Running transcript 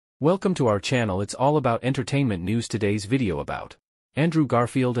Welcome to our channel. It's all about entertainment news. Today's video about Andrew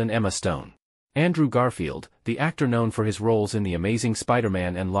Garfield and Emma Stone. Andrew Garfield, the actor known for his roles in The Amazing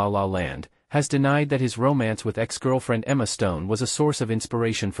Spider-Man and La La Land, has denied that his romance with ex-girlfriend Emma Stone was a source of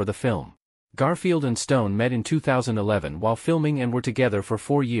inspiration for the film. Garfield and Stone met in 2011 while filming and were together for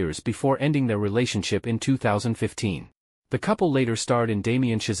 4 years before ending their relationship in 2015. The couple later starred in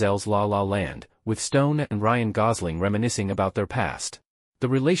Damien Chazelle's La La Land, with Stone and Ryan Gosling reminiscing about their past. The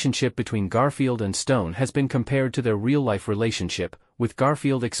relationship between Garfield and Stone has been compared to their real-life relationship, with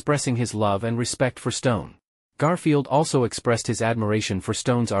Garfield expressing his love and respect for Stone. Garfield also expressed his admiration for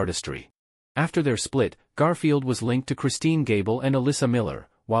Stone's artistry. After their split, Garfield was linked to Christine Gabel and Alyssa Miller,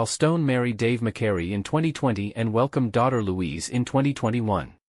 while Stone married Dave McCary in 2020 and welcomed daughter Louise in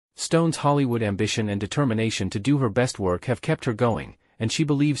 2021. Stone's Hollywood ambition and determination to do her best work have kept her going, and she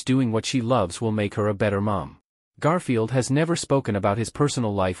believes doing what she loves will make her a better mom. Garfield has never spoken about his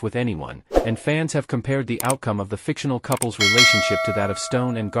personal life with anyone, and fans have compared the outcome of the fictional couple's relationship to that of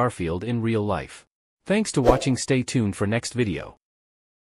Stone and Garfield in real life. Thanks to watching. Stay tuned for next video.